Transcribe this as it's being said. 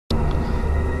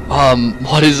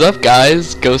What is up,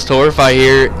 guys? Ghost Horrify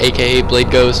here, aka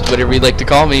Blade Ghost, whatever you'd like to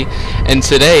call me. And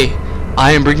today,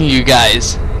 I am bringing you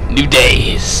guys New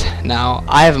Days. Now,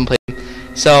 I haven't played,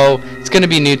 so it's gonna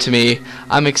be new to me.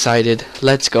 I'm excited.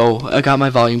 Let's go. I got my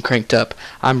volume cranked up.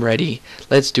 I'm ready.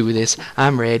 Let's do this.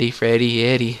 I'm ready, Freddy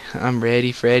Eddie. I'm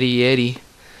ready, Freddy Eddie.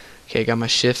 Okay, got my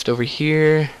shift over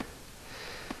here.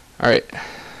 Alright.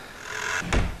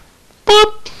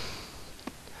 Boop!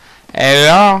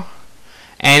 Hello?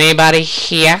 Anybody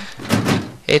here?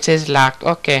 It is locked.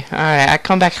 Okay, alright, I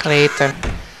come back later.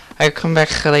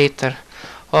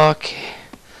 Okay.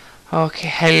 Okay,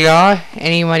 hello?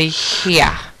 Anybody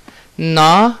here?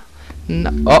 No? No.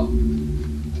 Oh.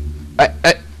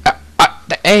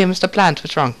 Hey, Mr. Plant,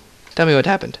 what's wrong? Tell me what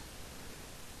happened.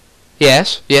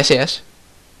 Yes.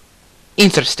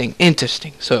 Interesting.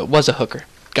 So it was a hooker.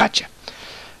 Gotcha.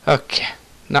 Okay.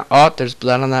 Now, oh, there's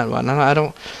blood on that one.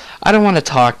 I don't want to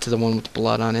talk to the one with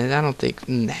blood on it. I don't think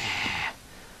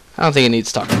it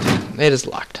needs talking to. It is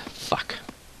locked. Fuck.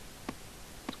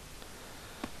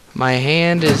 My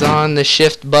hand is on the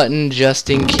shift button just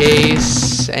in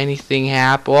case anything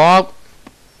happens. Oh.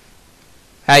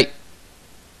 Hey.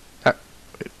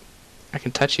 I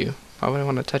can touch you. Why would I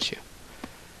want to touch you?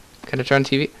 Can I turn on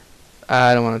TV?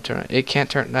 I don't want to turn it. It can't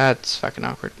turn. That's fucking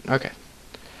awkward. Okay.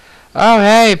 Oh,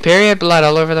 hey. Period blood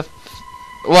all over the...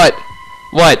 What?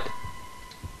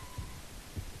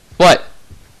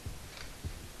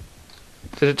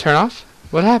 Did it turn off?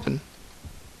 What happened?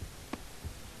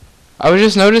 I was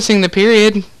just noticing the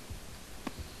period.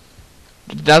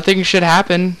 Nothing should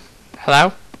happen.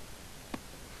 Hello?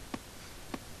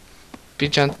 Be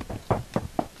gentle.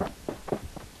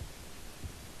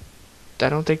 I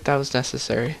don't think that was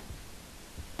necessary.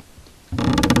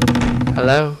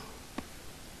 Hello?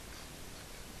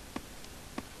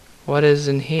 What is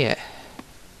in here?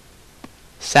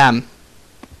 Sam.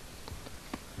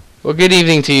 Well, good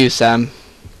evening to you, Sam.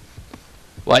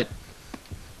 What?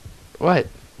 You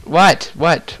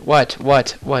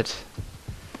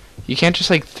can't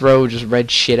just like throw just red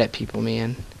shit at people,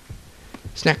 man.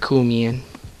 It's not cool, man.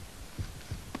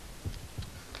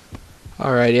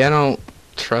 Alrighty, I don't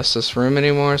trust this room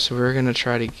anymore, so we're gonna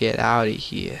try to get out of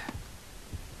here.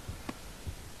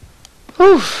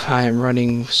 Whew, I am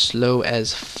running slow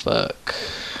as fuck.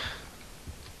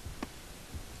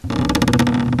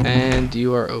 And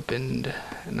you are opened.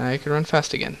 And I can run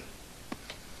fast again.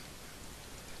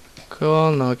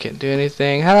 Cool, no, I can't do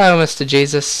anything. Hello, Mr.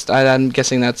 Jesus. I'm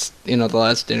guessing that's, you know, the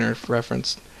last dinner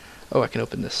reference. Oh, I can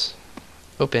open this.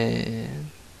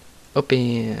 Open.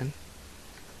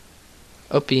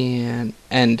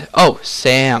 And, oh,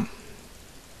 Sam.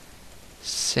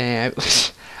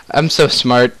 I'm so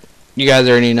smart. You guys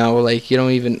already know, like, you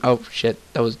don't even, oh, shit.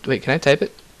 That was, wait, can I type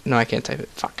it? No, I can't type it.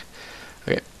 Fuck.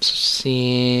 Okay, so Sam.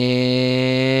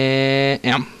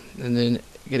 And then,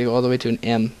 gotta go all the way to an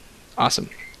M. Awesome.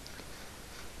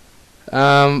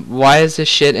 Why is this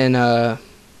shit in,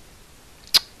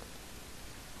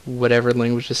 whatever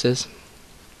language this is?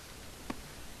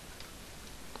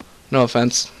 No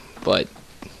offense, but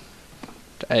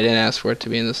I didn't ask for it to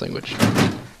be in this language.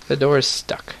 The door is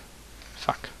stuck.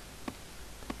 Fuck.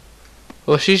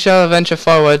 Well, she shall venture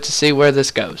forward to see where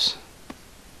this goes.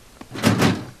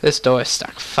 This door is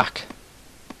stuck. Fuck.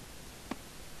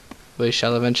 We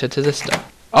shall venture to this door.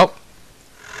 Oh!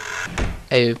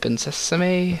 Open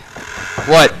sesame.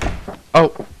 What?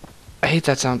 Oh! I hate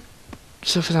that sound. It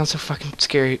sounds so fucking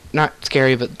scary. Not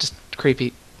scary, but just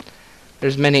creepy.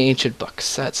 There's many ancient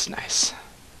books. That's nice.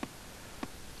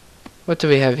 What do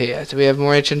we have here? Do we have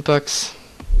more ancient books?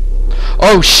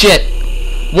 Oh shit!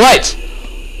 What?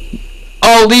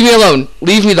 Oh, leave me alone.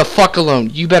 Leave me the fuck alone.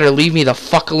 You better leave me the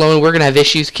fuck alone. We're gonna have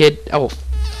issues, kid. Oh,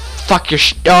 fuck your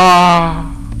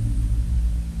oh.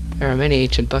 There are many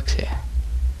ancient books here.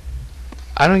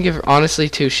 I don't give honestly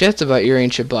two shits about your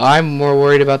ancient book. I'm more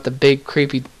worried about the big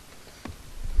creepy...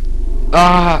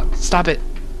 Ah, stop it.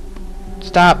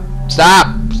 Stop.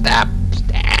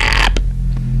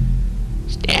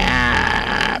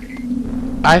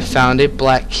 I found a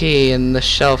black key in the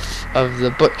shelf of the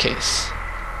bookcase.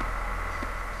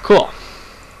 Cool.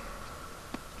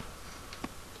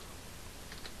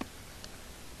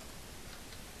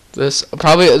 This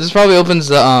probably opens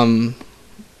the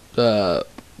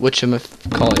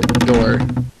whatchamacallit door.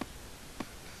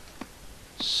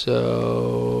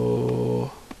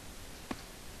 So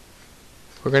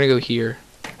we're gonna go here.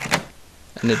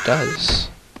 And it does.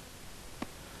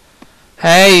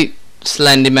 Hey,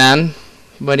 Slendy Man.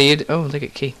 What do you oh, look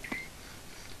at key.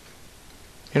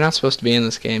 You're not supposed to be in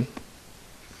this game.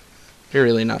 You're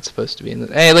really not supposed to be in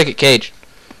this. Hey, look at Cage.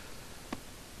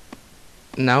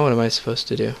 Now what am I supposed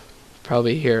to do?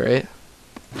 Probably here, right?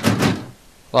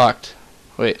 Locked.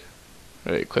 Wait.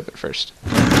 Wait, equip it first.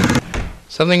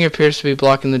 Something appears to be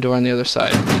blocking the door on the other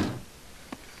side.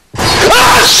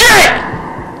 Oh shit!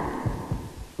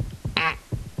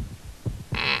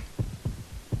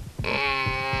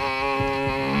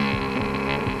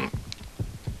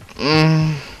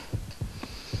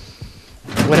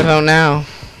 What about now?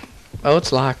 Oh,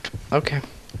 it's locked. Okay.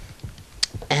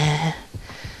 I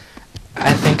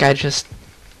think I just...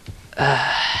 Nah.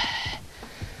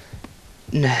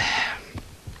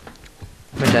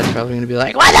 My dad's probably gonna be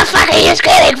like, "What the fuck are you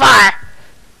screaming for?" I'm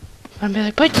gonna be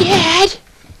like, "But Dad,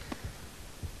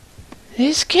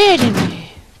 he's scared of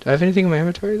me." Do I have anything in my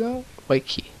inventory though? White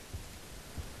key.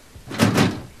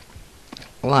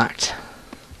 Locked.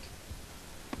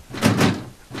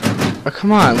 Oh,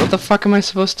 come on. What the fuck am I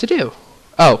supposed to do?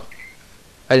 Oh.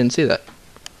 I didn't see that.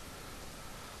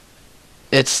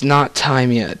 It's not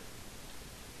time yet.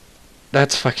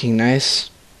 That's fucking nice.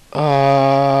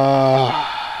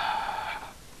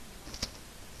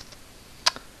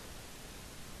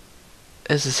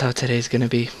 Is this how today's gonna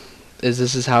be? This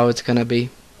is how it's gonna be?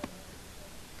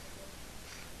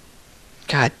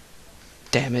 God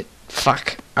damn it.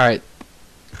 Fuck. Alright.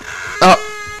 Oh.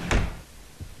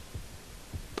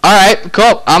 Alright,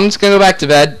 cool. I'm just gonna go back to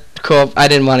bed. Cool. I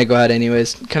didn't want to go out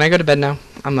anyways. Can I go to bed now?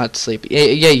 I'm not sleepy.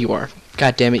 Yeah, you are.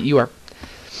 God damn it, you are.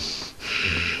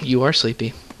 You are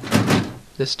sleepy.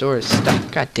 This door is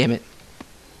stuck. God damn it.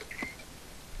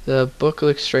 The book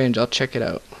looks strange. I'll check it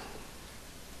out.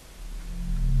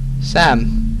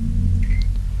 Sam.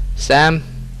 Sam.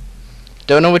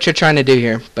 Don't know what you're trying to do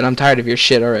here, but I'm tired of your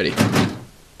shit already.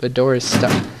 The door is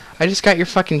stuck. I just got your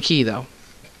fucking key, though.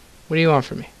 What do you want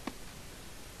from me?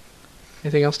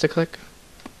 Anything else to click?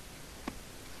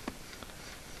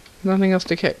 Nothing else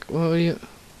to kick. What do you...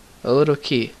 A little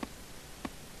key.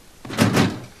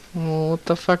 Well, what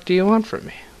the fuck do you want from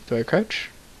me? Do I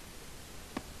crouch?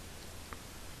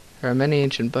 There are many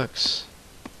ancient books.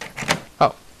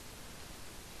 Oh.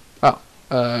 Oh.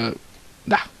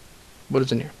 Nah. What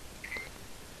is in here?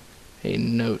 A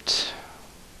note.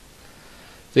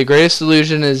 The greatest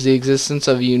illusion is the existence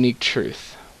of a unique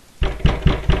truth.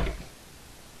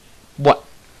 What?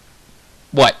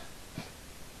 What?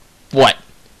 What?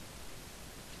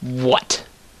 What?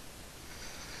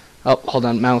 Oh, hold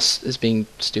on. Mouse is being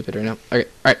stupid right now. Okay,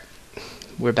 alright.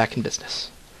 We're back in business.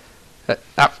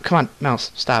 Come on,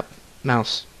 mouse. Stop.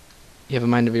 Mouse. You have a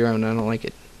mind of your own. I don't like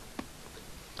it.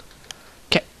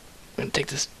 Okay. I'm gonna take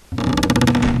this.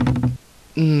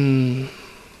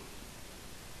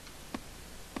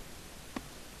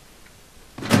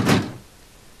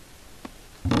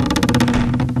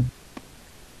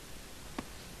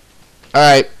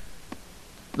 Alright.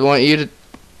 I want you to...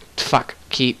 Fuck.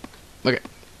 Keep. Okay.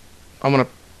 I'm gonna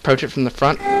approach it from the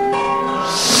front.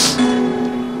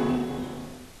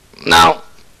 No!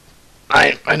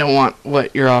 I don't want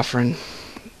what you're offering.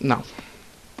 No.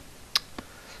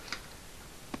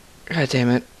 God damn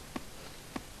it.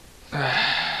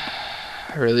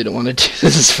 I really don't want to do this.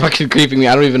 This is fucking creeping me.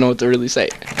 I don't even know what to really say.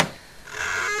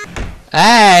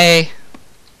 Hey!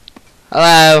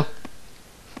 Hello?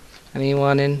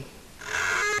 Anyone in?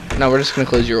 No, we're just gonna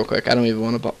close you real quick. I don't even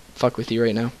want to fuck with you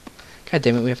right now. God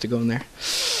damn it, we have to go in there.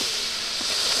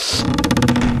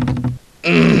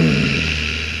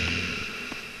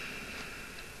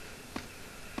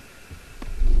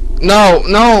 No,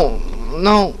 no,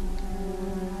 no,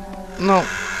 no.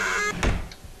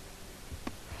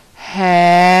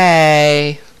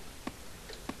 Hey,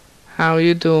 how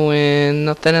you doing?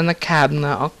 Nothing in the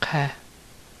cabinet, okay.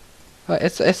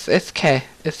 It's K.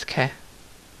 It's K.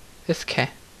 It's K.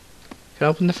 Can I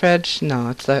open the fridge? No,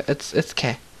 it's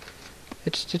K.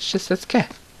 It's just it's K.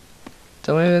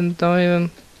 Don't even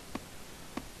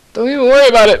worry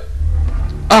about it.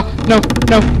 Oh no!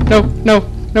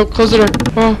 Close the door.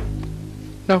 Oh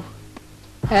no.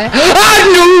 Ah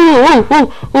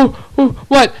no!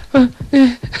 What?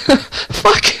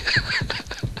 Fuck!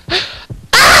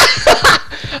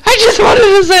 I just wanted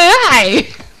to say hi.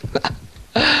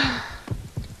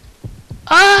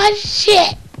 Oh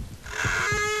shit!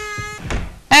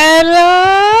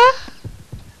 Hello?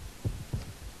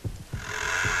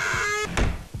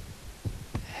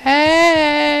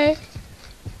 Hey!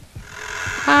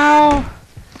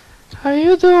 How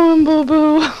you doing,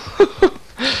 boo-boo?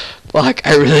 Fuck,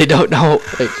 I really don't know.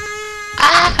 Like,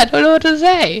 I don't know what to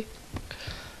say.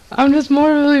 I'm just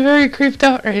morally very creeped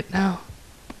out right now.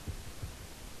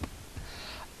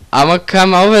 I'm gonna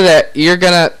come over there. You're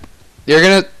gonna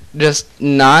just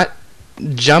not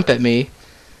jump at me,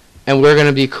 and we're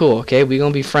gonna be cool, okay? We're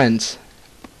gonna be friends.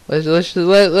 Let's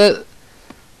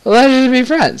Let's just be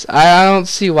friends. I don't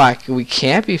see why we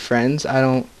can't be friends. I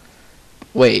don't...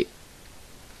 Wait.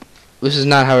 This is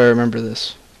not how I remember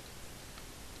this.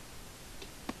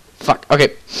 Fuck.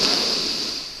 Okay.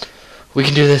 We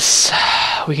can do this.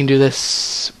 We can do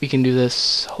this. We can do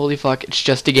this. Holy fuck. It's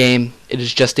just a game. It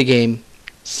is just a game.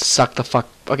 Suck the fuck.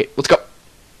 Okay, let's go.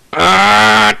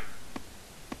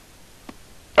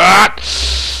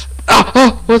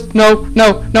 Oh, what? No,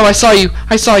 no, no, I saw you.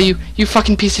 I saw you. You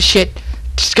fucking piece of shit.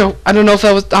 Just go. I don't know if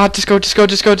that was... just go, just go,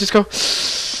 just go, just go.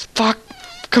 Fuck.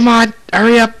 Come on.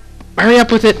 Hurry up. Hurry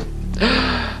up with it.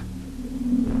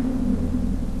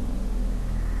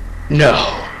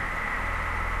 No.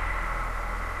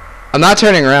 I'm not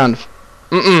turning around.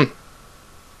 Mm-mm.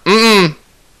 Mm-mm.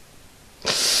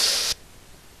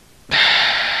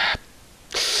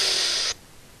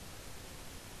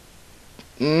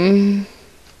 Mm.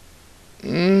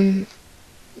 Mm.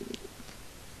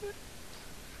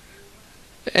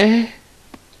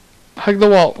 Hug the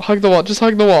wall. Hug the wall. Just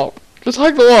hug the wall. Just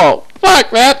hug the wall.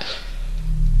 Fuck, man.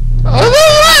 I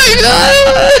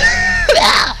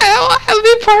don't want to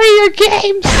be part of your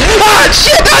games. Ah,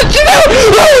 shit! Pick it up!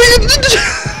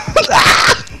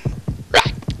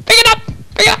 Pick it up!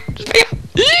 Just pick it up!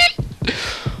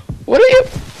 What are you?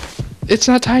 It's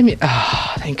not timing.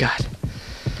 Ah, thank God.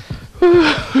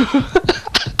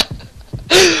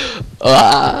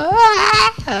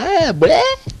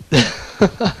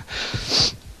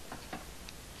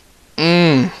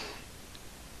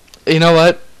 You know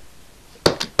what?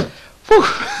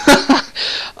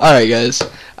 Alright, guys.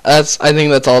 I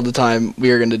think that's all the time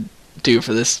we are gonna do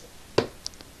for this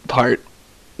part.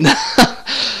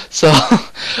 So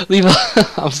leave a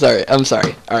I'm sorry.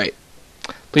 Alright.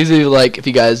 Please leave a like if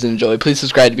you guys enjoy. Please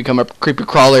subscribe to become a creeper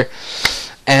crawler.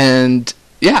 And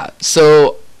yeah,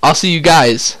 so I'll see you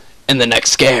guys in the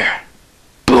next scare.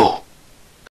 Boom.